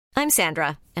I'm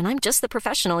Sandra, and I'm just the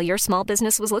professional your small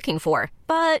business was looking for.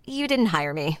 But you didn't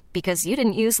hire me because you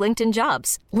didn't use LinkedIn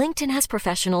Jobs. LinkedIn has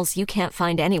professionals you can't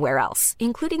find anywhere else,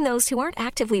 including those who aren't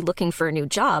actively looking for a new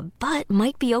job, but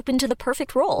might be open to the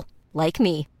perfect role, like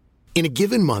me. In a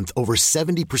given month, over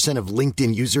 70% of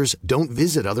LinkedIn users don't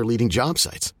visit other leading job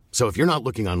sites. So if you're not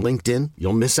looking on LinkedIn,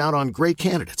 you'll miss out on great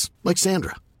candidates like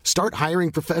Sandra. Start hiring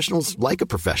professionals like a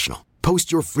professional.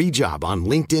 Post your free job on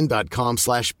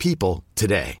linkedin.com/people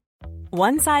today.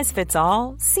 One size fits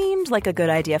all seemed like a good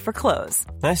idea for clothes.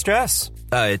 Nice dress.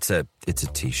 It's a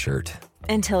t-shirt.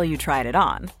 Until you tried it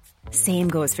on. Same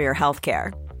goes for your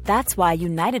healthcare. That's why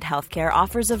United Healthcare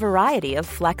offers a variety of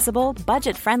flexible,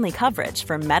 budget-friendly coverage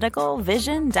for medical,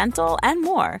 vision, dental, and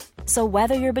more. So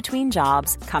whether you're between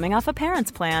jobs, coming off a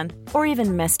parent's plan, or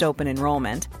even missed open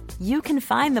enrollment, you can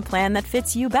find the plan that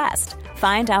fits you best.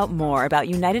 Find out more about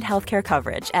United Healthcare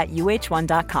coverage at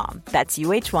uh1.com. That's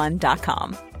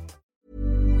uh1.com.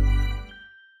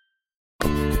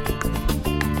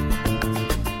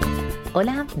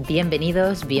 Hola,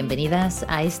 bienvenidos, bienvenidas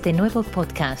a este nuevo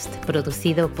podcast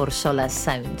producido por Solas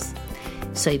Sounds.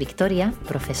 Soy Victoria,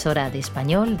 profesora de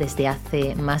español desde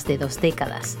hace más de 2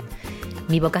 décadas.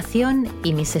 Mi vocación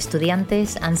y mis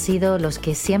estudiantes han sido los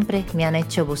que siempre me han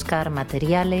hecho buscar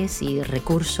materiales y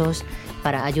recursos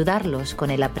para ayudarlos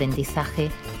con el aprendizaje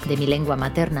de mi lengua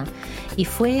materna. Y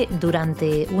fue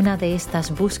durante una de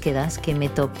estas búsquedas que me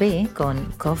topé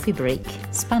con Coffee Break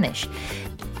Spanish,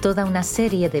 toda una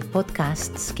serie de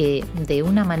podcasts que, de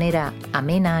una manera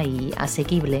amena y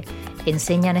asequible,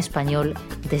 enseñan español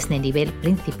desde nivel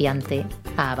principiante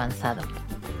a avanzado.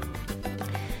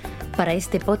 Para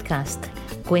este podcast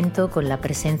cuento con la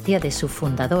presencia de su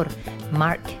fundador,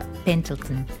 Mark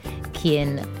Pendleton,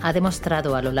 quien ha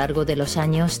demostrado a lo largo de los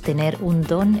años tener un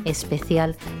don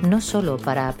especial no solo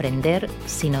para aprender,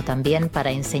 sino también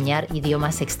para enseñar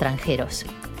idiomas extranjeros.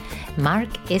 Mark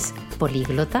es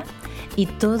políglota y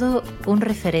todo un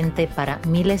referente para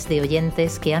miles de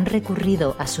oyentes que han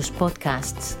recurrido a sus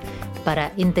podcasts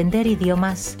para entender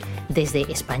idiomas desde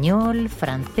español,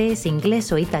 francés,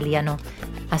 inglés o italiano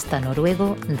hasta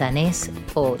noruego, danés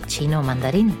o chino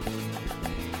mandarín.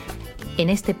 En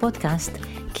este podcast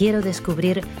quiero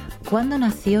descubrir cuándo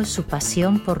nació su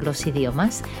pasión por los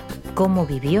idiomas, cómo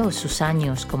vivió sus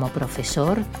años como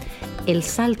profesor, el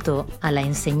salto a la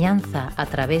enseñanza a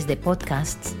través de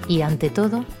podcasts y, ante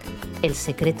todo, el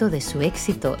secreto de su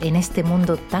éxito en este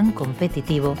mundo tan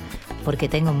competitivo, porque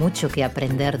tengo mucho que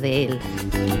aprender de él.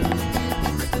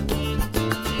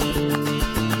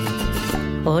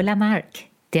 Hola Mark,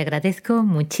 te agradezco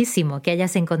muchísimo que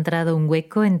hayas encontrado un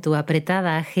hueco en tu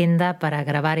apretada agenda para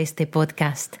grabar este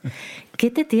podcast.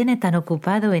 ¿Qué te tiene tan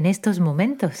ocupado en estos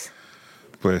momentos?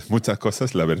 Pues muchas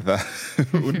cosas, la verdad.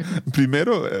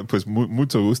 Primero, pues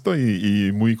mucho gusto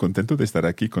y muy contento de estar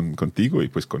aquí contigo y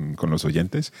pues con los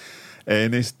oyentes.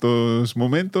 En estos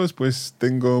momentos, pues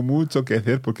tengo mucho que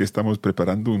hacer porque estamos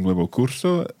preparando un nuevo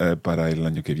curso para el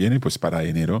año que viene, pues para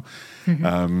enero,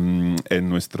 en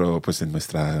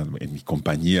mi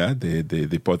compañía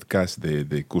de podcast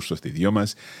de cursos de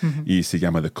idiomas, y se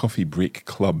llama The Coffee Break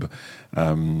Club.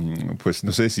 Pues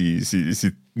no sé si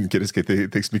 ¿quieres que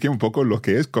te explique un poco lo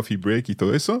que es Coffee Break y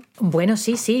todo eso? Bueno,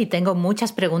 sí, tengo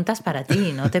muchas preguntas para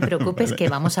ti. No te preocupes vale. Que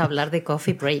vamos a hablar de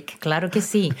Coffee Break. Claro que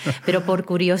sí. Pero por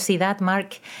curiosidad, Mark,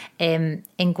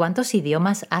 ¿en cuántos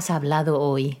idiomas has hablado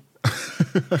hoy?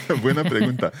 Buena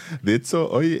pregunta. De hecho,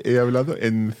 hoy he hablado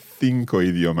en 5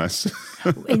 idiomas.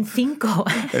 ¿En 5?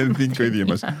 En 5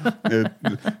 idiomas.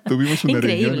 Tuvimos una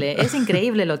increíble, reunión. Es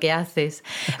increíble lo que haces.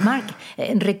 Mark,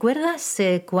 ¿recuerdas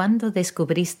cuándo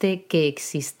descubriste que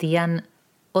existían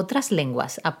otras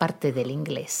lenguas aparte del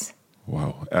inglés?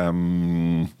 Wow.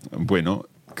 Bueno,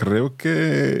 creo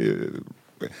que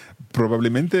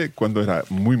probablemente cuando era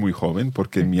muy, muy joven,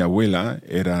 porque mi abuela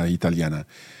era italiana.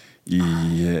 Y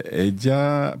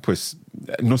ella, pues,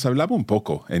 nos hablaba un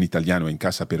poco en italiano en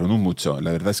casa, pero no mucho.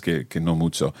 La verdad es que no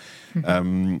mucho.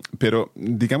 Pero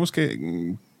digamos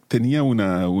que tenía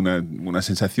una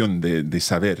sensación de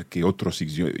saber que otros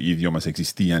idiomas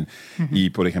existían. Y,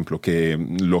 por ejemplo, que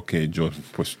lo que yo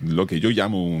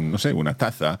llamo, una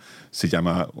taza, se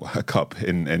llama a cup.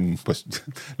 Pues,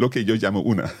 lo que yo llamo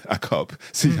a cup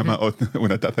se llama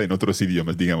una taza en otros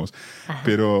idiomas, digamos.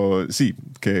 Pero sí,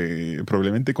 que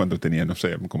probablemente cuando tenía,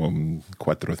 como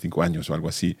 4 o 5 años o algo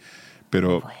así.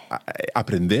 Pero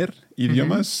aprender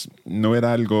idiomas no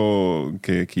era algo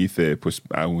que hice pues,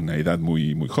 a una edad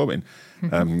muy, muy joven.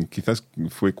 Quizás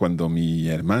fue cuando mi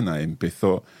hermana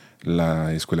empezó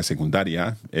la escuela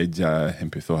secundaria. Ella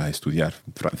empezó a estudiar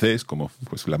francés, como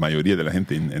pues, la mayoría de la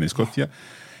gente en Escocia.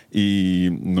 y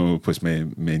no, pues me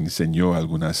enseñó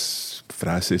algunas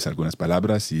frases, algunas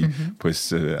palabras y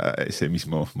pues a ese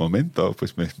mismo momento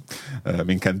pues me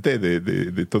encanté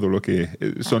de todo lo que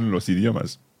son los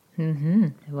idiomas.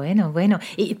 Bueno.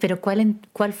 Pero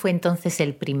 ¿cuál fue entonces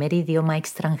el primer idioma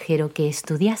extranjero que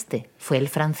estudiaste? ¿Fue el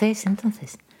francés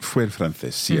entonces? Fue el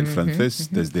francés, sí, el francés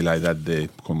desde la edad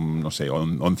de, no sé,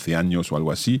 11 años o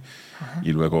algo así.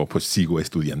 Y luego pues sigo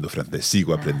estudiando francés,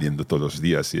 sigo aprendiendo todos los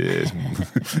días. Y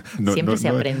siempre se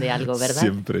aprende algo, ¿verdad?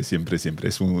 Siempre.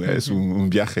 Es un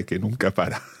viaje que nunca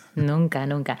para. Nunca.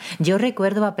 Yo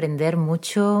recuerdo aprender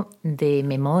mucho de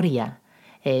memoria.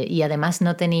 Y además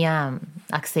no tenía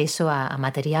acceso a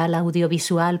material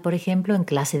audiovisual, por ejemplo, en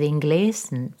clase de inglés,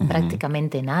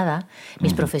 prácticamente nada.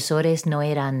 Mis profesores no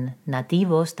eran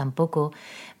nativos tampoco.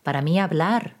 Para mí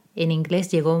hablar en inglés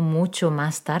llegó mucho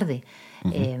más tarde.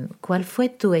 ¿Cuál fue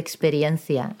tu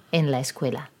experiencia en la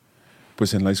escuela?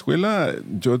 Pues en la escuela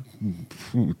yo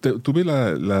tuve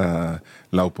la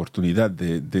oportunidad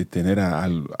de tener a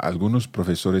algunos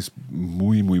profesores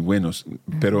muy, muy buenos,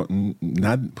 pero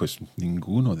pues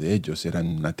ninguno de ellos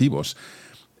eran nativos.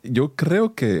 Yo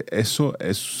creo que eso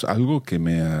es algo que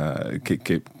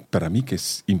para mí que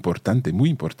es importante, muy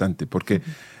importante, porque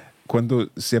cuando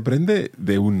se aprende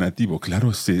de un nativo,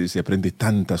 claro, se aprende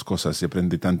tantas cosas, se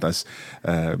aprende tantas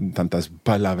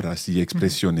palabras y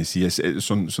expresiones, y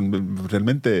son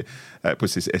realmente,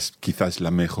 pues es quizás la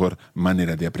mejor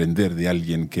manera de aprender de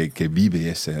alguien que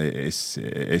vive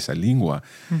esa lengua.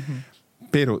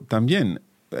 Pero también,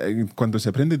 cuando se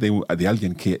aprende de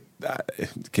alguien que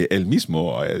él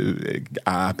mismo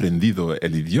ha aprendido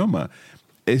el idioma,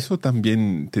 eso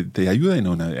también te ayuda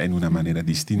en una manera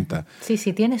distinta. Sí,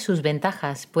 tiene sus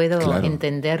ventajas. Puedo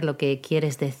entender lo que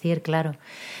quieres decir, claro.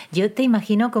 Yo te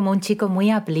imagino como un chico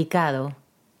muy aplicado,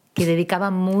 que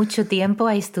dedicaba mucho tiempo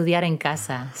a estudiar en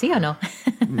casa, ¿sí o no?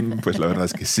 Pues la verdad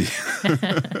es que sí.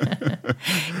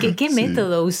 ¿Qué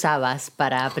método usabas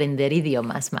para aprender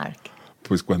idiomas, Mark?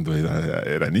 Pues cuando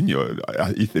era niño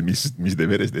hice mis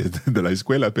deberes de la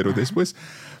escuela, pero después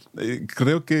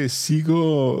creo que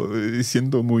sigo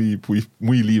siendo muy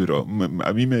libro.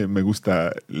 A mí me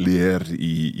gusta leer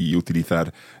y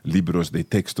utilizar libros de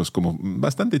textos como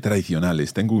bastante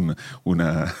tradicionales. Tengo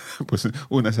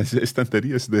unas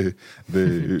estanterías de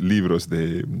libros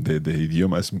de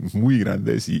idiomas muy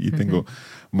grandes y tengo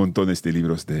montones de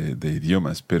libros de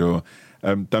idiomas, pero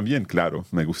también, claro,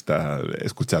 me gusta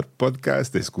escuchar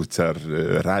podcast, escuchar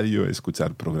radio,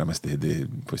 escuchar programas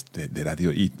de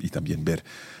radio y también ver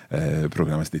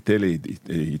programas de tele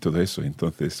y todo eso.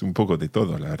 Entonces, un poco de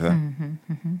todo, la verdad.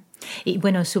 Y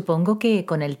bueno, supongo que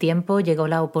con el tiempo llegó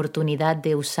la oportunidad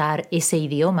de usar ese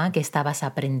idioma que estabas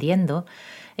aprendiendo.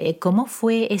 ¿Cómo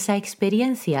fue esa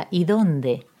experiencia y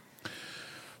dónde?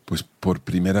 Pues por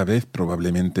primera vez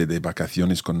probablemente de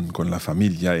vacaciones con la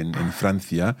familia en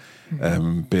Francia,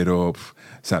 pero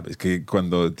sabes que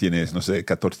cuando tienes, no sé,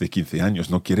 14, 15 años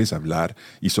no quieres hablar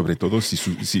y sobre todo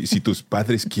si tus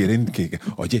padres quieren que,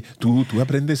 oye, tú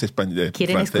aprendes español,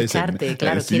 quieren francés, escucharte,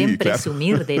 claro, sí, quieren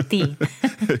presumir de ti.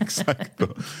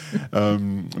 Exacto.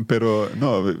 Pero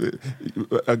no,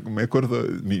 me acuerdo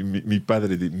mi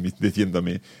padre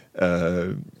diciéndome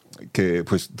que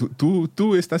pues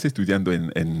tú estás estudiando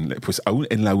pues aún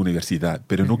en la universidad,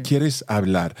 pero no quieres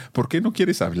hablar. ¿Por qué no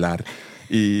quieres hablar?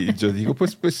 Y yo digo,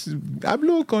 pues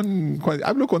hablo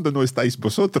cuando no estáis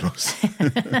vosotros.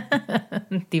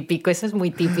 Típico, eso es muy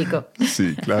típico.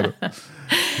 Sí, claro.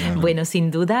 Bueno,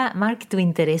 sin duda, Mark, tu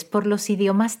interés por los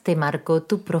idiomas te marcó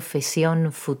tu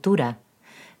profesión futura,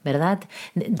 ¿verdad?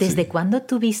 ¿Desde cuándo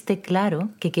tuviste claro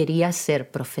que querías ser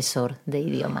profesor de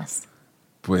idiomas?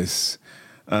 Pues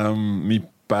mi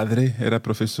padre era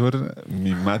profesor,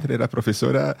 mi madre era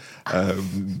profesora,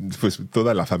 pues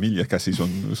toda la familia casi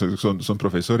son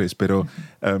profesores, pero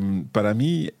para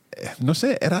mí, no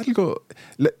sé, era algo.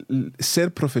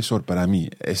 Ser profesor para mí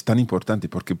es tan importante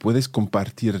porque puedes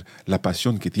compartir la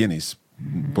pasión que tienes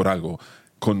por algo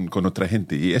con otra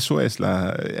gente, y eso es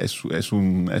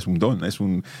un don,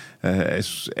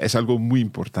 es algo muy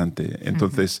importante.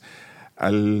 Entonces,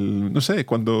 no sé,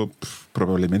 cuando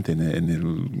probablemente en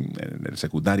el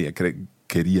secundaria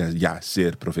quería ya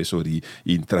ser profesor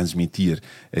y transmitir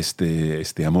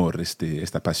este amor,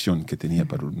 esta pasión que tenía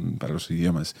para los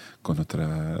idiomas con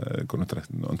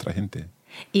otra gente.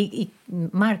 Y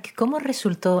Mark, ¿cómo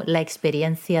resultó la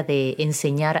experiencia de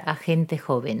enseñar a gente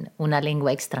joven una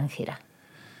lengua extranjera?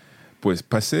 Pues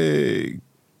pasé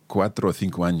 4 o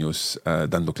 5 años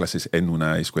dando clases en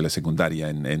una escuela secundaria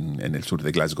en el sur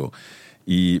de Glasgow.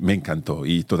 Y me encantó,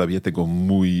 y todavía tengo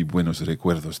muy buenos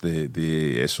recuerdos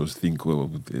de esos 4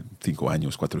 o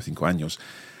 5 años,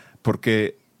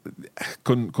 porque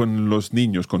con los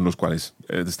niños con los cuales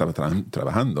estaba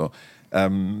trabajando,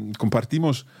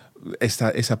 compartimos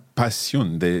esa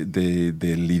pasión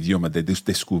del idioma, de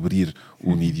descubrir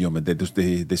un idioma,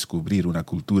 de descubrir una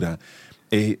cultura,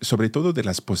 sobre todo de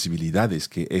las posibilidades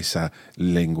que esa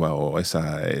lengua o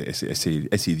ese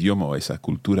idioma o esa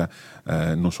cultura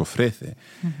nos ofrece.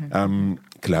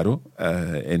 Claro,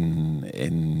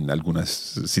 en algunas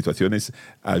situaciones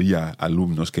había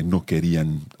alumnos que no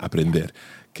querían aprender,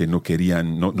 que no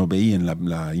veían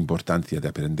la importancia de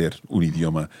aprender un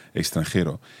idioma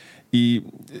extranjero. Y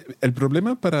el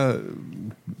problema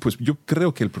pues yo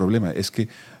creo que el problema es que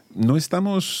no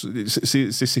estamos,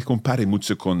 se compare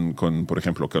mucho con, por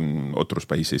ejemplo, con otros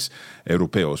países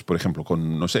europeos, por ejemplo,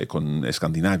 con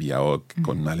Escandinavia o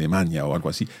con Alemania o algo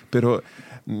así, pero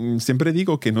siempre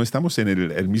digo que no estamos en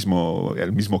el mismo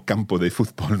campo de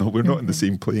fútbol, ¿no? We're not in the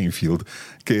same playing field.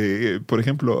 Que, por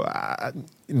ejemplo,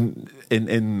 en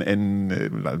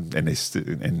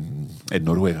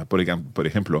Noruega, por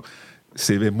ejemplo,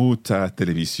 se ve mucha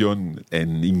televisión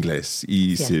en inglés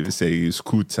y se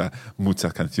escucha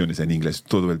muchas canciones en inglés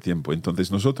todo el tiempo.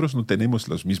 Entonces nosotros no tenemos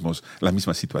la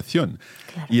misma situación.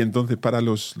 Claro. Y entonces para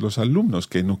los alumnos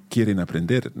que no quieren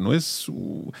aprender, no es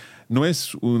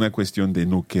una cuestión de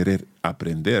no querer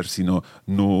aprender, sino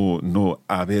no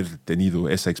haber tenido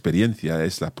esa experiencia,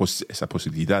 esa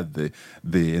posibilidad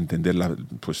de entender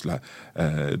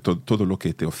todo lo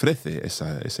que te ofrece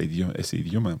ese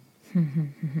idioma.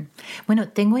 Bueno,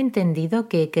 tengo entendido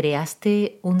que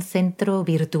creaste un centro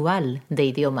virtual de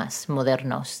idiomas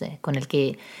modernos con el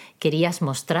que querías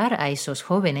mostrar a esos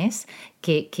jóvenes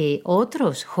que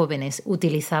otros jóvenes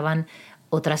utilizaban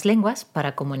otras lenguas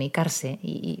para comunicarse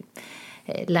y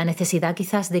la necesidad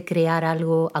quizás de crear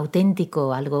algo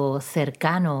auténtico, algo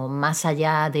cercano, más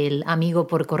allá del amigo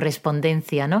por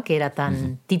correspondencia, ¿no? Que era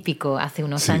tan típico hace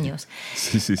unos años.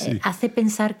 Sí. Hace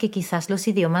pensar que quizás los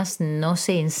idiomas no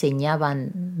se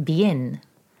enseñaban bien.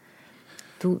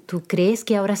 ¿Tú crees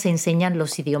que ahora se enseñan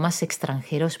los idiomas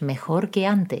extranjeros mejor que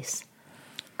antes?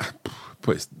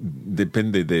 Pues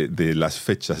depende de las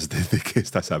fechas de que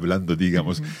estás hablando,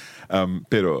 digamos.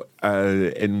 Pero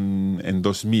en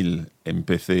 2000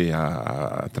 empecé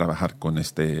a trabajar con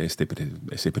ese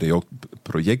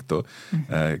proyecto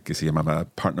que se llamaba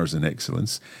Partners in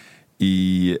Excellence.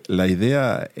 Y la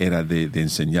idea era de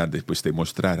enseñar, después de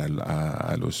mostrar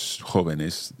a los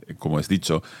jóvenes, como has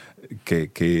dicho,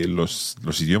 que los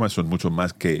idiomas son mucho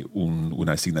más que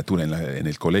una asignatura en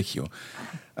el colegio.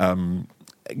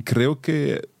 Creo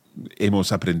que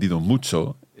hemos aprendido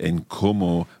mucho en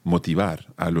cómo motivar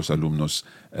a los alumnos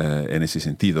en ese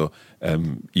sentido.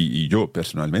 Y yo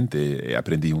personalmente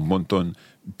aprendí un montón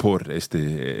por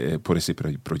ese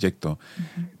proyecto.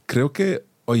 Creo que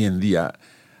hoy en día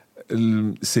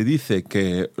se dice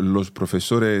que los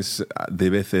profesores a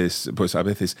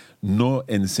veces no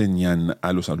enseñan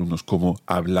a los alumnos cómo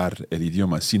hablar el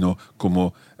idioma, sino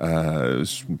cómo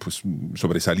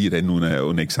sobresalir en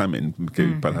un examen.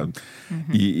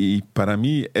 Y para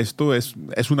mí esto es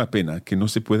una pena, que no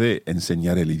se puede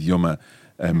enseñar el idioma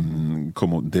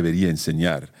como debería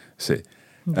enseñarse.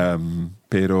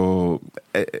 Pero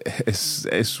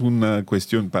es una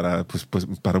cuestión para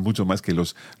mucho más que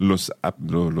los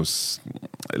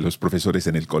profesores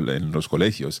en los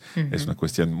colegios. Es una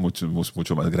cuestión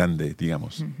mucho más grande,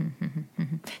 digamos.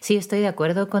 Sí, estoy de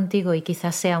acuerdo contigo y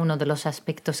quizás sea uno de los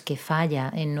aspectos que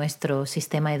falla en nuestro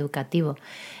sistema educativo.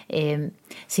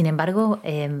 Sin embargo,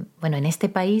 en este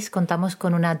país contamos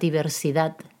con una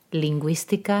diversidad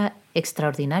lingüística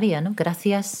extraordinaria, ¿no?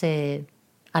 Gracias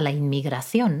a la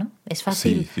inmigración, ¿no? Es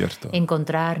fácil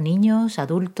encontrar niños,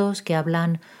 adultos que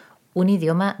hablan un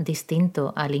idioma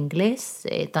distinto al inglés,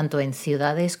 tanto en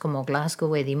ciudades como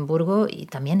Glasgow, Edimburgo y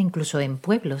también incluso en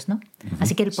pueblos, ¿no?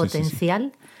 Así que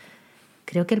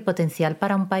creo que el potencial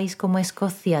para un país como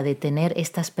Escocia de tener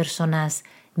estas personas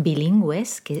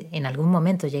bilingües, que en algún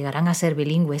momento llegarán a ser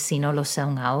bilingües si no lo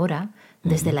son ahora,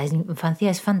 desde la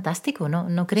infancia es fantástico,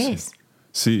 ¿no crees?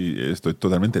 Sí, estoy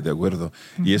totalmente de acuerdo.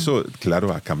 Y eso,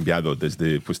 claro, ha cambiado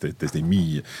desde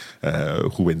mi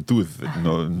juventud.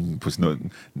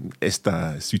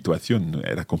 Esta situación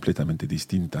era completamente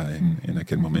distinta en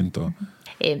aquel momento.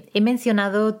 He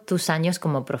mencionado tus años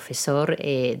como profesor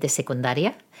de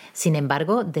secundaria. Sin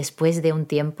embargo, después de un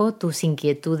tiempo, tus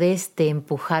inquietudes te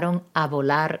empujaron a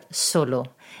volar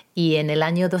solo. Y en el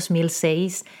año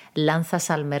 2006 lanzas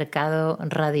al mercado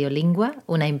Radiolingua,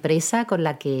 una empresa con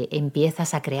la que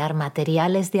empiezas a crear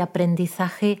materiales de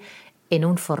aprendizaje en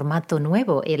un formato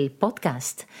nuevo, el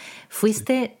podcast.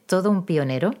 Fuiste todo un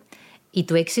pionero y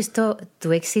tu éxito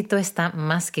está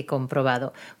más que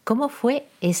comprobado. ¿Cómo fue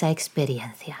esa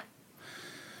experiencia?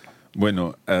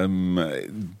 Bueno,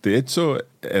 de hecho,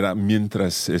 era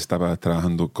mientras estaba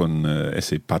trabajando con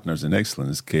ese Partners in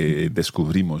Excellence que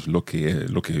descubrimos lo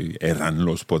que eran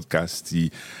los podcasts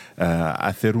y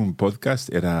hacer un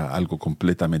podcast era algo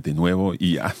completamente nuevo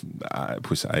y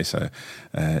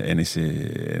en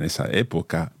esa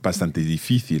época bastante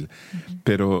difícil.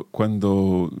 Pero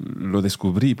cuando lo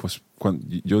descubrí, pues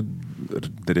yo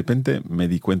de repente me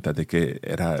di cuenta de que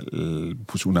era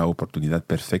una oportunidad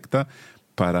perfecta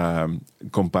para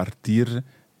compartir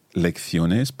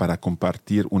lecciones, para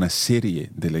compartir una serie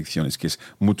de lecciones, que es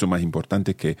mucho más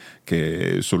importante que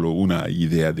solo una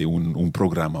idea de un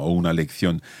programa o una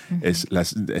lección. Es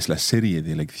la serie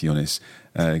de lecciones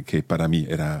que para mí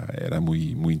era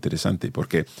muy, muy interesante,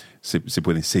 porque se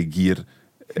pueden seguir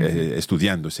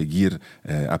estudiando, seguir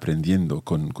aprendiendo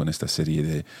con esta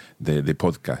serie de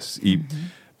podcasts. Y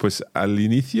pues al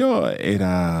inicio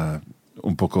era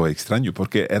un poco extraño,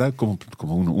 porque era como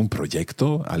un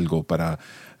proyecto, algo para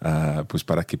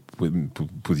que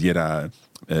pudiera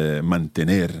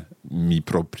mantener mi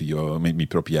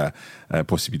propia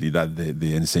posibilidad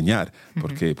de enseñar,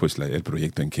 porque pues el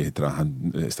proyecto en que estaba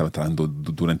trabajando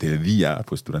durante el día,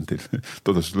 pues durante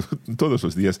todos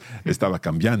los días estaba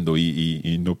cambiando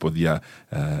y no podía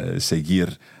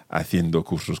seguir haciendo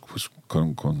cursos pues,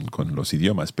 con los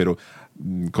idiomas, pero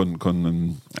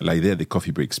con la idea de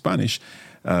Coffee Break Spanish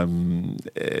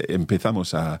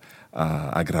empezamos a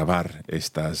grabar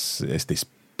estos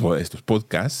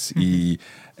podcasts y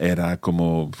era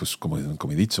como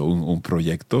he dicho, un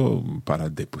proyecto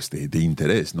de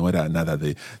interés, no era nada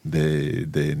de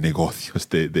negocios,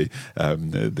 de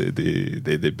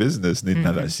business, ni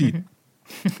nada así.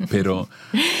 Pero,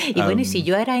 y bueno, y si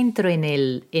yo ahora entro en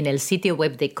el sitio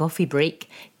web de Coffee Break,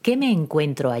 ¿qué me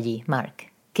encuentro allí, Mark?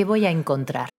 ¿Qué voy a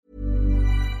encontrar?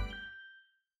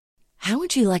 How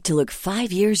would you like to look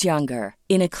 5 years younger?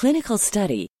 In a clinical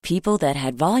study, people that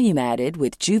had volume added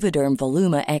with Juvederm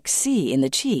Voluma XC in the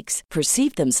cheeks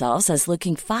perceived themselves as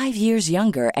looking 5 years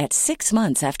younger at 6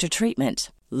 months after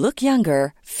treatment. Look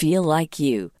younger, feel like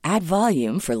you. Add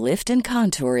volume for lift and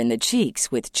contour in the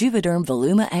cheeks with Juvederm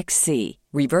Voluma XC.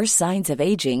 Reverse signs of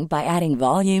aging by adding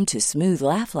volume to smooth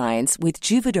laugh lines with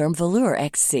Juvederm Volure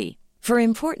XC. For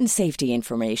important safety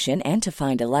information and to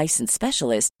find a licensed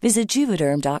specialist, visit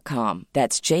Juvederm.com.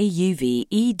 That's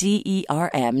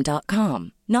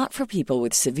JUVEDERM.com. Not for people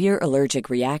with severe allergic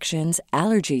reactions,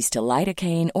 allergies to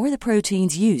lidocaine, or the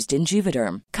proteins used in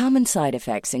Juvederm. Common side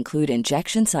effects include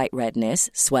injection site redness,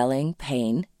 swelling,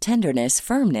 pain, tenderness,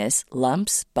 firmness,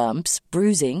 lumps, bumps,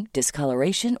 bruising,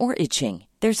 discoloration, or itching.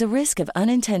 There's a risk of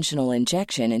unintentional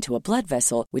injection into a blood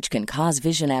vessel, which can cause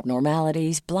vision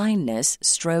abnormalities, blindness,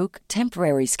 stroke,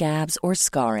 temporary scabs, or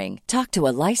scarring. Talk to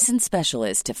a licensed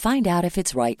specialist to find out if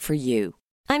it's right for you.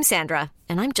 I'm Sandra,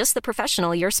 and I'm just the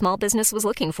professional your small business was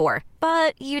looking for.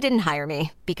 But you didn't hire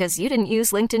me because you didn't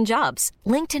use LinkedIn Jobs.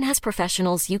 LinkedIn has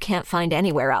professionals you can't find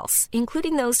anywhere else,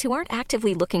 including those who aren't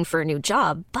actively looking for a new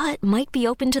job, but might be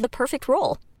open to the perfect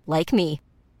role, like me.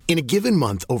 In a given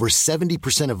month, over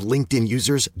 70% of LinkedIn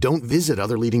users don't visit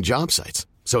other leading job sites.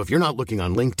 So if you're not looking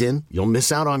on LinkedIn, you'll miss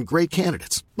out on great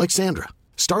candidates like Sandra.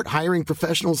 Start hiring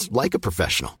professionals like a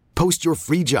professional. Post your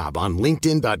free job on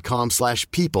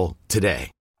linkedin.com/people today.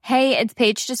 Hey, it's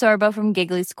Paige DeSorbo from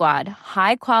Giggly Squad.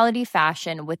 High quality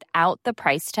fashion without the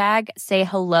price tag. Say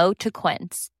hello to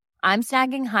Quince. I'm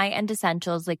snagging high-end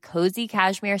essentials like cozy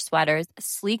cashmere sweaters,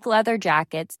 sleek leather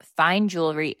jackets, fine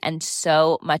jewelry, and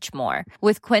so much more.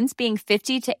 With Quince being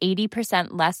 50 to 80%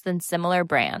 less than similar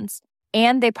brands.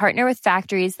 And they partner with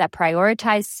factories that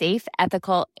prioritize safe,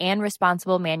 ethical, and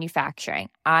responsible manufacturing.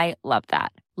 I love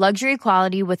that. Luxury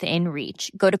quality within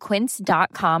reach. Go to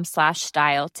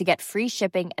quince.com/style to get free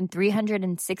shipping and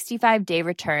 365-day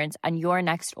returns on your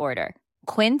next order.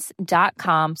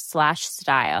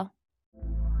 Quince.com/style.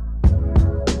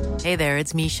 Hey there,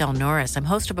 it's Michelle Norris. I'm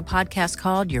host of a podcast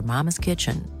called Your Mama's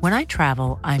Kitchen. When I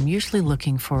travel, I'm usually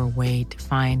looking for a way to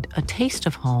find a taste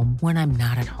of home when I'm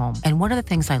not at home. And one of the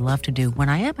things I love to do when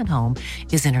I am at home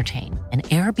is entertain. And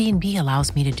Airbnb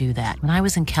allows me to do that. When I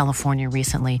was in California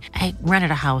recently, I rented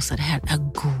a house that had a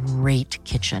great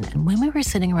kitchen. And when we were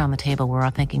sitting around the table, we were all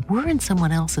thinking, we're in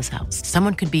someone else's house.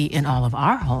 Someone could be in all of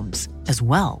our homes as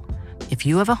well. If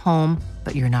you have a home,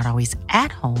 but you're not always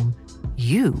at home,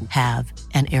 you have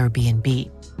an Airbnb.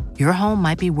 Your home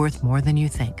might be worth more than you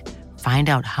think. Find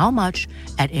out how much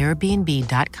at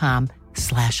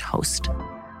airbnb.com/host.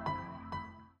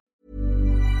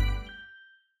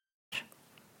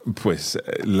 Pues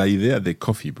la idea de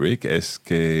Coffee Break es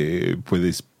que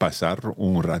puedes pasar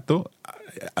un rato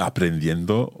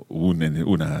aprendiendo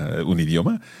un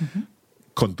idioma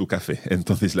con tu café.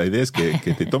 Entonces la idea es que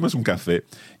te tomes un café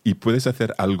y puedes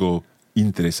hacer algo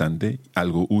interesante,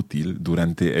 algo útil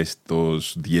durante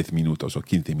estos 10 minutos o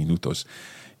 15 minutos.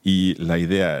 Y la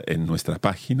idea en nuestra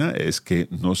página es que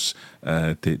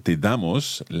te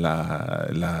damos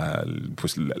la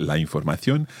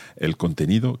información, el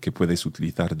contenido que puedes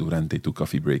utilizar durante tu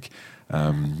coffee break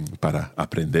para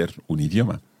aprender un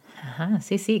idioma. Ajá,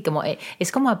 sí,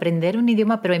 es como aprender un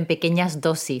idioma pero en pequeñas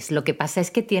dosis. Lo que pasa es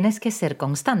que tienes que ser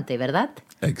constante, ¿verdad?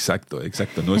 Exacto.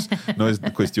 No es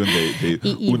cuestión de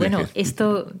y bueno,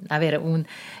 esto, a ver,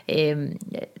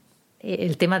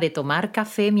 el tema de tomar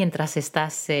café mientras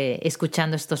estás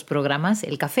escuchando estos programas,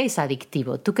 el café es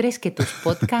adictivo. ¿Tú crees que tus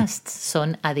podcasts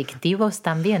son adictivos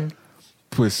también?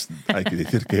 Pues hay que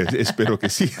decir que espero que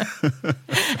sí.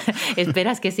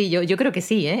 ¿Esperas que sí? Yo creo que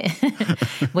sí, ¿eh?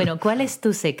 Bueno, ¿cuál es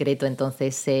tu secreto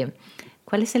entonces?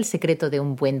 ¿Cuál es el secreto de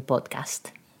un buen podcast?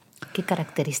 ¿Qué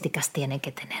características tiene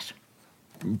que tener?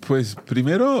 Pues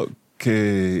primero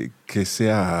que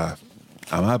sea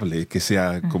amable, que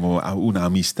sea como una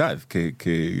amistad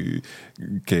que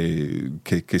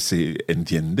se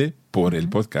entiende por el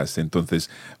podcast. Entonces,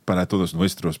 para todos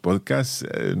nuestros podcasts,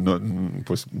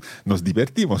 pues nos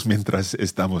divertimos mientras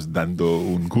estamos dando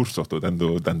un curso,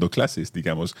 dando clases,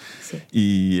 digamos. Sí.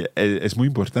 Y es muy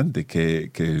importante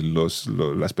que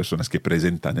las personas que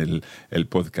presentan el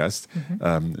podcast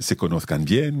se conozcan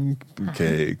bien,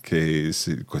 que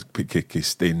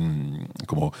estén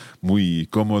como muy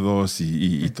cómodos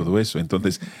y todo eso.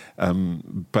 Entonces,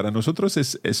 para nosotros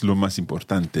es lo más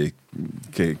importante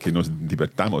que nos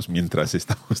divertamos mientras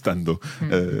estamos dando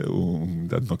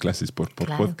clases por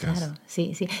podcast. Claro,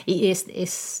 sí. Y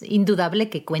es indudable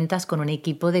que cuentas con un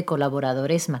equipo de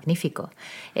colaboradores magnífico.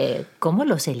 ¿Cómo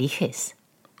los eliges?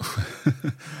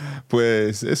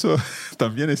 Pues eso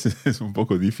también es un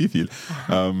poco difícil.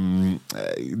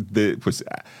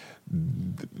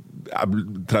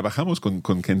 Trabajamos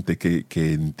con gente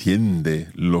que entiende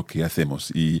lo que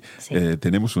hacemos y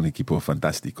tenemos un equipo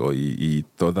fantástico y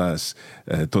todas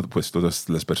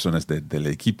las personas del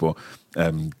equipo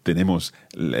tenemos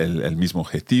el mismo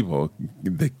objetivo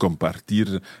de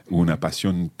compartir una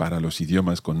pasión para los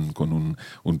idiomas con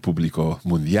un público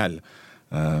mundial.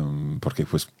 Porque,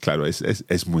 pues claro,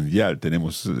 es mundial.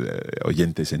 Tenemos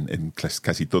oyentes en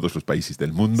casi todos los países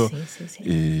del mundo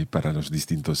para los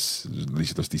distintos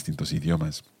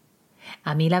idiomas.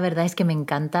 A mí la verdad es que me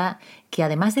encanta que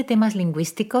además de temas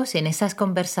lingüísticos, en esas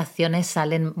conversaciones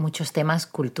salen muchos temas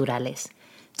culturales.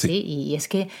 Sí, y es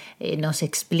que nos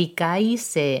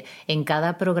explicáis en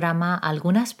cada programa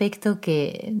algún aspecto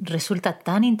que resulta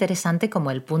tan interesante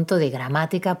como el punto de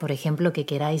gramática, por ejemplo, que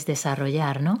queráis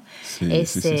desarrollar, ¿no?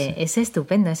 Es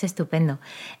estupendo, es estupendo.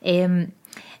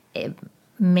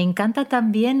 Me encanta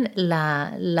también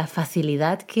la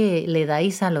facilidad que le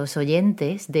dais a los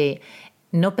oyentes de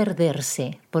no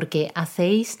perderse, porque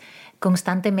hacéis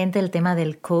constantemente el tema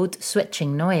del code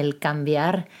switching, ¿no? El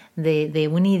cambiar de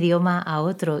un idioma a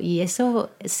otro, y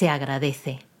eso se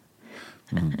agradece.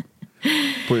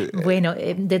 Pues, bueno,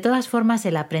 de todas formas,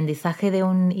 el aprendizaje de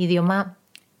un idioma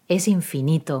es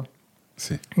infinito.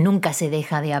 Sí. Nunca se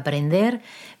deja de aprender,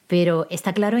 pero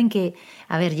está claro en que,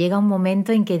 llega un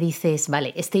momento en que dices,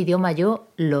 vale, este idioma yo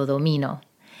lo domino.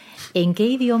 ¿En qué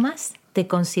idiomas te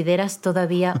consideras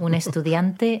todavía un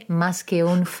estudiante más que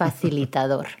un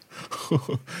facilitador?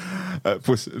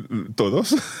 Pues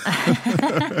todos.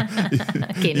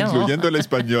 Que no. Incluyendo el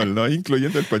español, ¿no?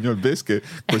 Incluyendo el español. Ves que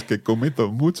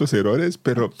cometo muchos errores,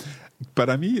 pero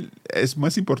para mí es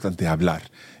más importante hablar.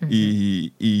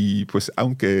 Y pues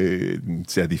aunque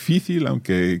sea difícil,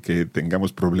 aunque que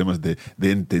tengamos problemas de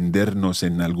entendernos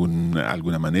en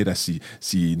alguna manera, si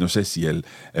no sé si el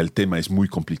tema es muy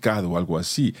complicado o algo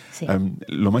así,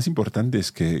 lo más importante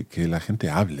es que la gente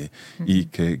hable y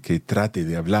que trate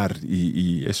de hablar,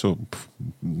 y eso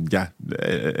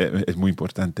es muy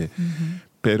importante.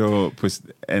 Pero pues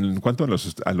en cuanto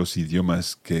a los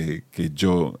idiomas que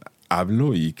yo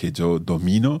hablo y que yo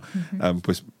domino,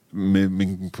 pues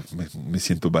me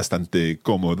siento bastante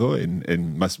cómodo,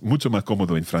 mucho más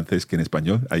cómodo en francés que en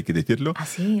español, hay que decirlo. ¿Ah,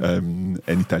 sí?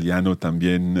 En italiano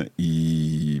también,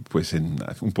 y pues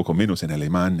un poco menos en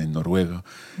alemán, en noruego,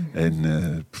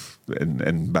 en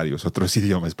varios otros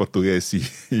idiomas, portugués y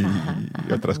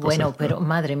otras cosas. Bueno, pero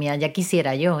madre mía, ya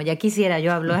quisiera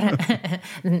yo hablar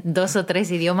 2 o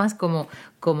 3 idiomas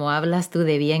como hablas tú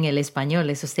de bien el español.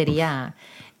 Eso sería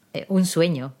un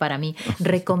sueño para mí.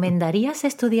 ¿Recomendarías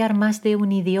estudiar más de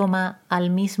un idioma al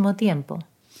mismo tiempo?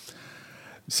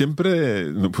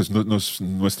 Siempre, pues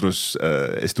nuestros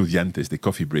estudiantes de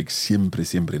Coffee Break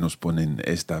siempre nos ponen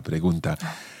esta pregunta.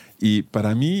 Y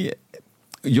para mí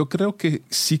Yo creo que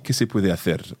sí que se puede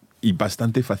hacer. Y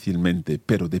bastante fácilmente,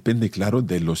 pero depende, claro,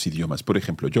 de los idiomas. Por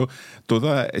ejemplo, yo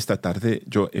toda esta tarde,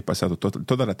 yo he pasado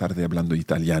toda la tarde hablando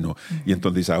italiano y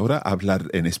entonces ahora hablar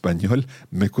en español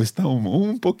me cuesta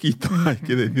un poquito, hay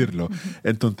que decirlo.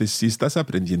 Entonces, si estás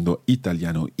aprendiendo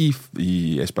italiano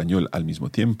y español al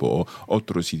mismo tiempo, o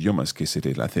otros idiomas que se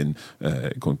relacionan,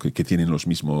 que tienen los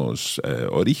mismos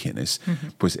orígenes,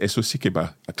 pues eso sí que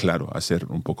va, claro, a ser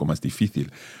un poco más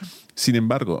difícil. Sin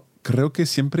embargo, creo que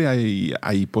siempre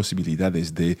hay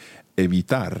posibilidades de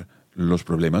evitar los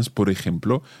problemas. Por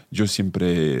ejemplo, yo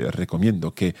siempre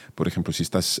recomiendo que, por ejemplo, si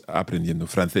estás aprendiendo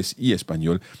francés y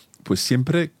español, pues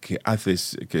siempre que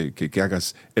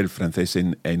hagas el francés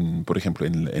por ejemplo,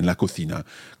 en la cocina,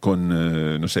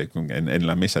 no sé, en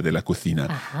la mesa de la cocina,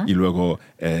 Ajá. y luego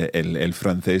el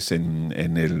francés en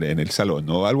el salón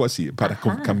o algo así, para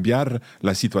cambiar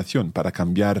la situación, para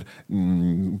cambiarte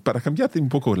un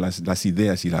poco las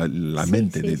ideas y la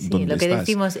mente de donde lo que estás.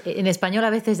 decimos, en español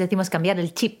a veces decimos cambiar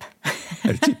el chip.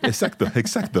 El chip, exacto.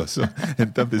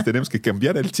 Entonces tenemos que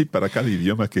cambiar el chip para cada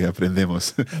idioma que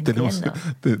aprendemos. Tenemos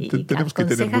que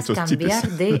tener muchos cambiar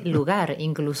chips. de lugar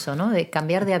incluso, ¿no? De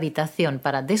cambiar de habitación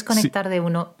para desconectar de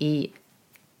uno y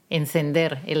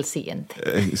encender el siguiente.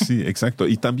 Sí, exacto.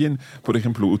 Y también, por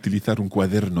ejemplo, utilizar un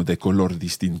cuaderno de color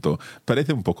distinto.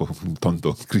 Parece un poco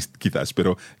tonto, quizás,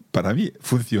 pero para mí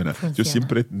funciona. Yo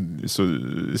siempre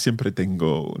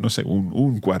tengo, no sé,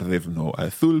 un cuaderno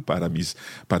azul para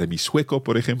mi sueco,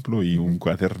 por ejemplo, y un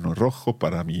cuaderno rojo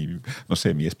para mi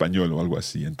español o algo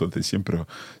así. Entonces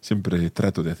siempre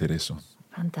trato de hacer eso.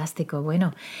 Fantástico.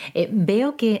 Bueno,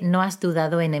 veo que no has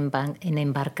dudado en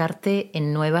embarcarte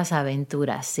en nuevas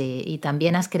aventuras y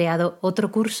también has creado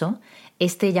otro curso,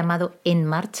 llamado En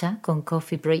Marcha con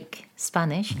Coffee Break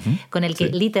Spanish, con el que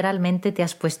literalmente te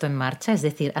has puesto en marcha, es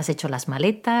decir, has hecho las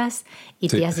maletas y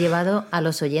te has llevado a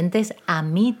los oyentes a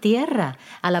mi tierra,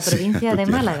 a la provincia de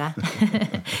Málaga.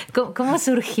 ¿Cómo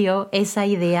surgió esa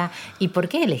idea y por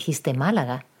qué elegiste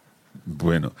Málaga?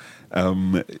 Bueno,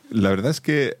 la verdad es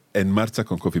que En Marcha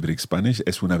con Coffee Break Spanish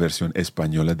es una versión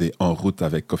española de En Route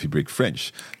avec Coffee Break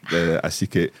French. Así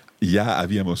que ya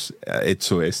habíamos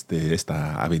hecho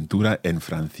esta aventura en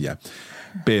Francia.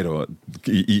 Pero,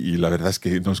 y la verdad es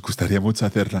que nos gustaría mucho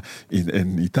hacerla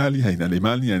en Italia, en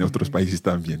Alemania, en otros países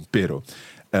también. Pero,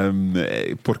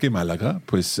 ¿por qué Málaga?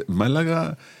 Pues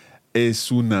Málaga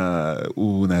es una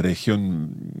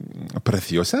región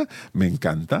preciosa, me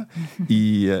encanta,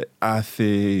 y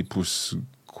hace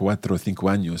 4 o 5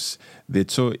 años, de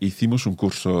hecho, hicimos un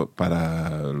curso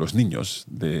para los niños,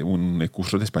 un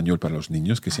curso de español para los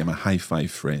niños que se llama High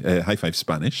Five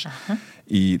Spanish. Ajá.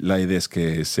 Y la idea es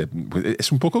que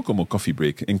es un poco como Coffee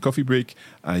Break. En Coffee Break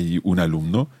hay un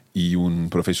alumno y un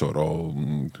profesor o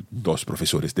 2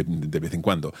 profesores de vez en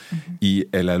cuando. Uh-huh. Y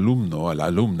el alumno o la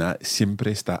alumna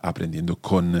siempre está aprendiendo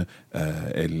con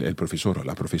el profesor o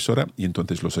la profesora, y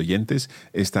entonces los oyentes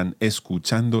están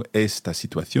escuchando esta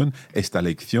situación, esta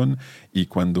lección, y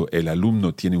cuando el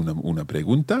alumno tiene una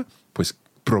pregunta, pues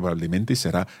probablemente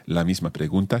será la misma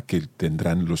pregunta que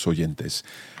tendrán los oyentes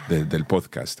del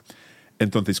podcast.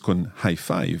 Entonces, con High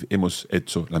Five hemos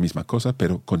hecho la misma cosa,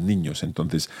 pero con niños.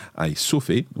 Entonces, hay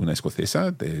Sophie, una escocesa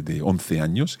de 11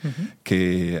 años,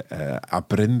 que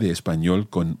aprende español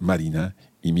con Marina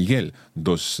y Miguel,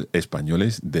 2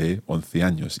 españoles de 11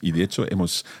 años. Y, de hecho,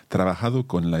 hemos trabajado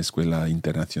con la Escuela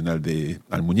Internacional de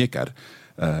Almuñécar,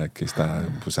 que está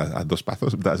a 2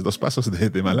 pasos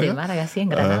de Málaga. De Málaga, sí, en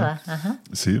Granada. Ajá.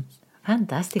 Sí.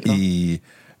 Fantástico. Y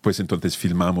pues entonces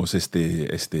filmamos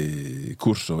este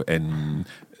curso en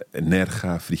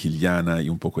Nerja, Frigiliana y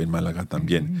un poco en Málaga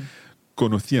también.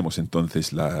 Conocíamos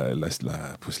entonces la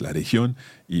región,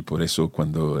 y por eso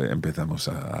cuando empezamos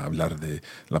a hablar de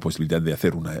la posibilidad de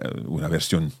hacer una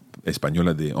versión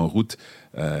española de En Route,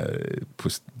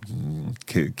 pues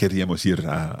queríamos ir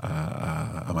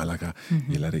a Málaga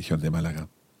y a la región de Málaga.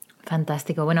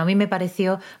 Fantástico. Bueno, a mí me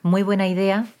pareció muy buena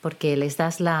idea porque les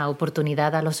das la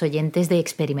oportunidad a los oyentes de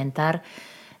experimentar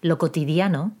lo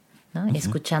cotidiano, ¿no? Uh-huh.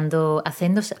 Escuchando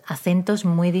acentos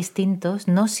muy distintos,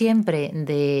 no siempre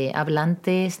de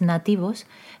hablantes nativos,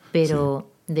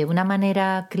 pero de una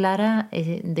manera clara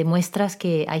demuestras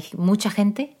que hay mucha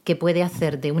gente que puede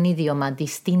hacer de un idioma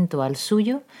distinto al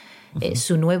suyo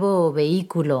su nuevo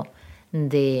vehículo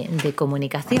de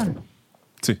comunicación.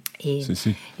 Sí,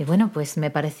 y bueno, pues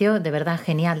me pareció de verdad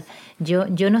genial. Yo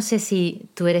no sé si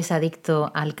tú eres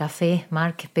adicto al café,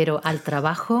 Marc, pero al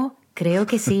trabajo creo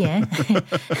que sí, ¿eh?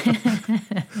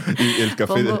 Y el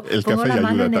café, pongo la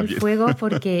mano en también. El fuego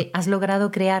porque has logrado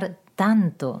crear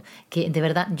tanto que de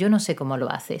verdad yo no sé cómo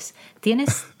lo haces.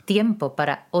 ¿Tienes tiempo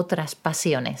para otras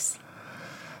pasiones?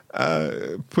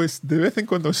 Pues de vez en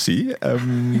cuando sí.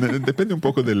 Depende un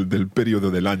poco del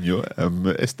periodo del año.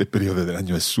 Este periodo del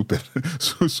año es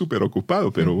súper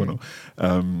ocupado, pero bueno.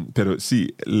 Pero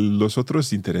sí, los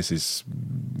otros intereses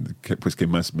que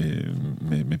más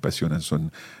me apasionan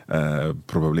son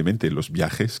probablemente los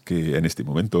viajes, que en este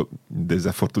momento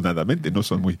desafortunadamente no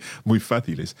son muy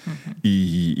fáciles,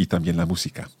 y también la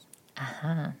música.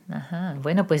 Ajá.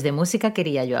 Bueno, pues de música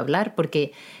quería yo hablar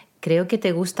porque creo que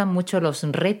te gustan mucho los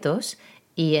retos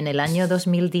y en el año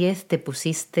 2010 te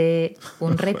pusiste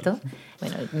un reto.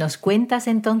 Bueno, ¿nos cuentas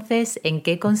entonces en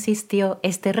qué consistió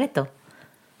este reto?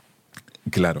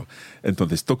 Claro,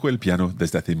 entonces toco el piano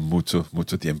desde hace mucho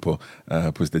tiempo,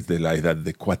 pues desde la edad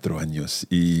de 4 años,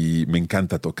 y me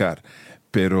encanta tocar.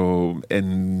 Pero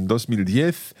en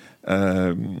 2010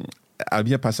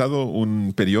 había pasado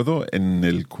un periodo en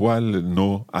el cual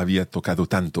no había tocado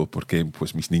tanto porque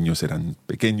pues mis niños eran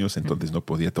pequeños, entonces no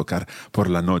podía tocar por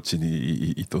la noche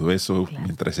y todo eso, claro,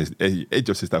 mientras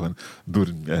ellos estaban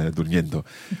durmiendo.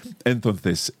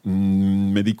 Entonces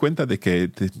me di cuenta de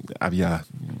que había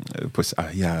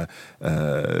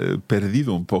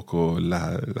perdido un poco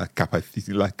la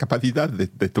capacidad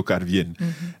de tocar bien.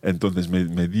 Entonces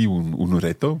me di un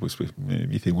reto, pues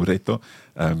me hice un reto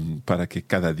para que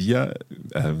cada día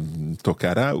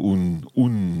tocara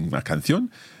una canción,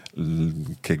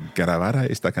 que grabara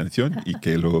esta canción y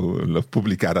que la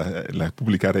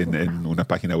publicara en una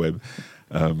página web,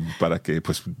 para que,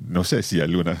 pues, no sé si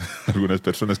algunas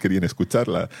personas querían escuchar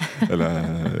la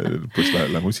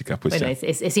música. Pues bueno,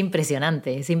 es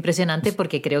impresionante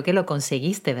porque creo que lo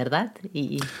conseguiste, ¿verdad?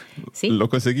 ¿Sí? Lo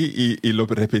conseguí y lo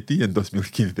repetí en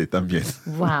 2015 también.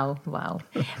 Wow.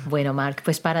 Bueno, Marc,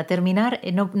 pues para terminar,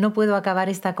 no puedo acabar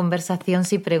esta conversación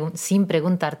sin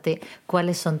preguntarte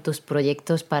cuáles son tus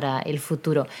proyectos para el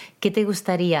futuro. ¿Qué te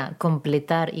gustaría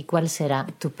completar y cuál será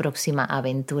tu próxima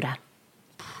aventura?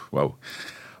 Wow.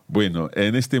 Bueno,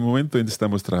 en este momento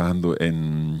estamos trabajando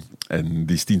en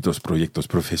distintos proyectos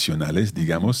profesionales,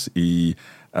 digamos, y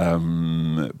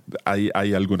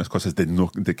hay algunas cosas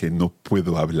de que no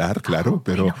puedo hablar, claro,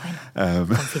 pero bueno.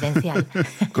 Confidencial.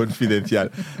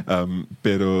 Confidencial.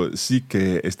 Pero sí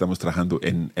que estamos trabajando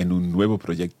en un nuevo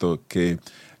proyecto que,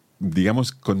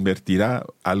 digamos, convertirá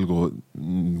algo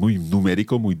muy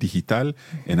numérico, muy digital,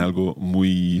 en algo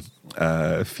muy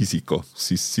físico,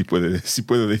 si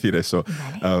puedo decir eso.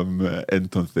 Vale.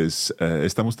 Entonces,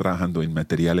 estamos trabajando en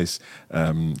materiales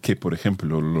que, por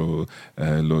ejemplo,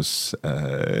 los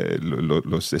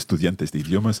estudiantes de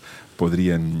idiomas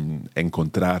podrían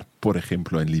encontrar, por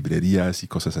ejemplo, en librerías y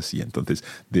cosas así. Entonces,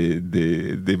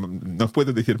 no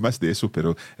puedo decir más de eso,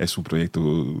 pero es un proyecto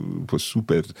pues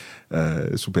súper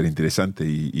interesante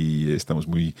y estamos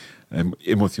muy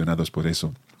emocionados por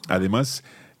eso. Además,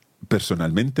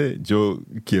 personalmente, yo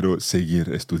quiero seguir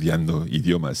estudiando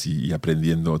idiomas y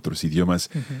aprendiendo otros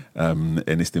idiomas.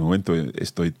 En este momento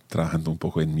estoy trabajando un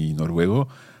poco en mi noruego,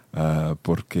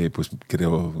 porque pues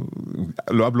creo,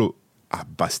 lo hablo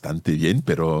bastante bien,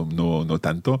 pero no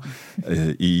tanto.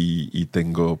 Y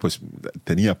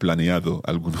tenía planeado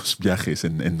algunos viajes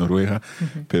en Noruega,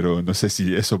 pero no sé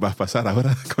si eso va a pasar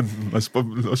ahora con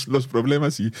los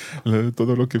problemas y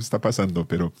todo lo que está pasando.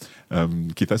 Pero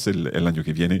quizás el año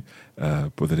que viene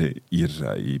podré ir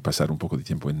y pasar un poco de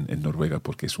tiempo en Noruega,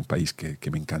 porque es un país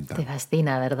que me encanta. Te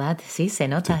fascina, ¿verdad? Sí, se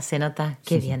nota.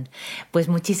 Qué bien. Pues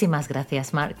muchísimas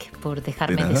gracias, Marc, por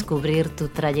dejarme descubrir tu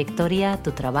trayectoria,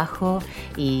 tu trabajo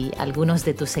y algunos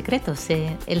de tus secretos.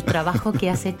 El trabajo que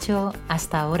has hecho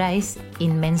hasta ahora es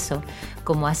inmenso,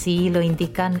 como así lo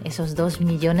indican esos 2,5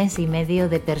 millones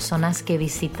de personas que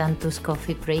visitan tus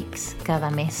coffee breaks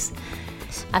cada mes.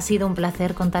 Ha sido un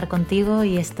placer contar contigo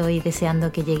y estoy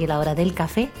deseando que llegue la hora del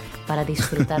café para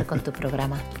disfrutar con tu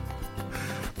programa.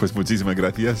 Pues muchísimas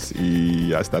gracias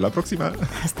y hasta la próxima.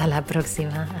 Hasta la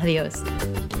próxima. Adiós.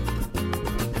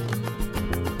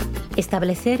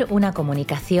 Establecer una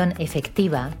comunicación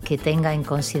efectiva que tenga en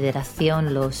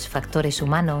consideración los factores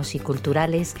humanos y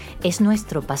culturales es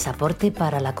nuestro pasaporte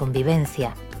para la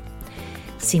convivencia.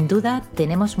 Sin duda,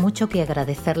 tenemos mucho que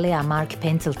agradecerle a Marc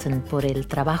Pendleton por el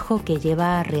trabajo que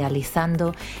lleva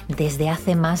realizando desde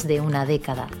hace más de una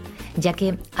década, ya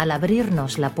que al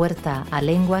abrirnos la puerta a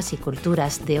lenguas y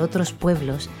culturas de otros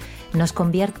pueblos, nos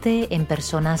convierte en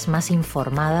personas más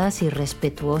informadas y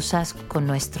respetuosas con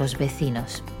nuestros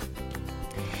vecinos.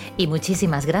 Y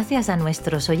muchísimas gracias a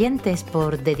nuestros oyentes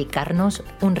por dedicarnos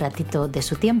un ratito de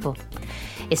su tiempo.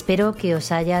 Espero que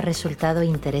os haya resultado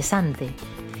interesante.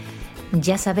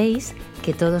 Ya sabéis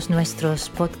que todos nuestros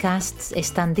podcasts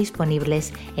están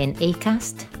disponibles en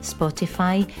Acast,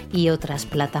 Spotify y otras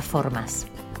plataformas.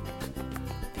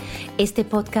 Este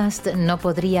podcast no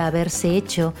podría haberse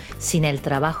hecho sin el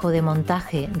trabajo de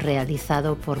montaje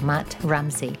realizado por Matt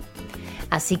Ramsey,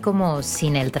 así como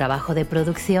sin el trabajo de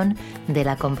producción de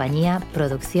la compañía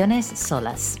Producciones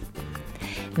Solas.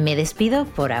 Me despido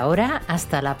por ahora,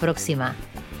 hasta la próxima.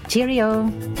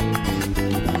 Cheerio!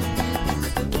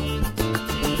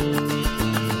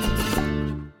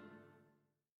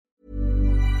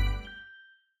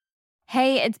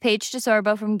 Hey, it's Paige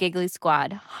DeSorbo from Giggly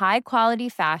Squad. High quality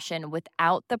fashion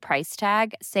without the price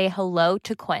tag. Say hello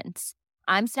to Quince.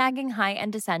 I'm snagging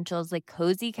high-end essentials like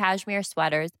cozy cashmere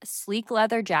sweaters, sleek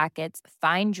leather jackets,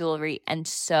 fine jewelry, and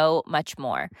so much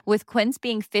more. With Quince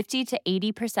being 50 to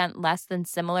 80% less than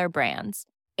similar brands.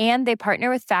 And they partner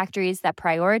with factories that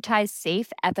prioritize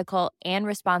safe, ethical, and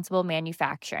responsible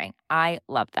manufacturing. I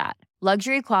love that.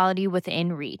 Luxury quality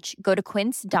within reach. Go to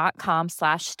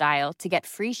quince.com/style to get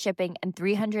free shipping and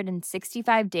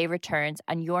 365-day returns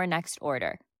on your next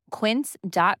order.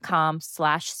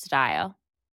 Quince.com/style.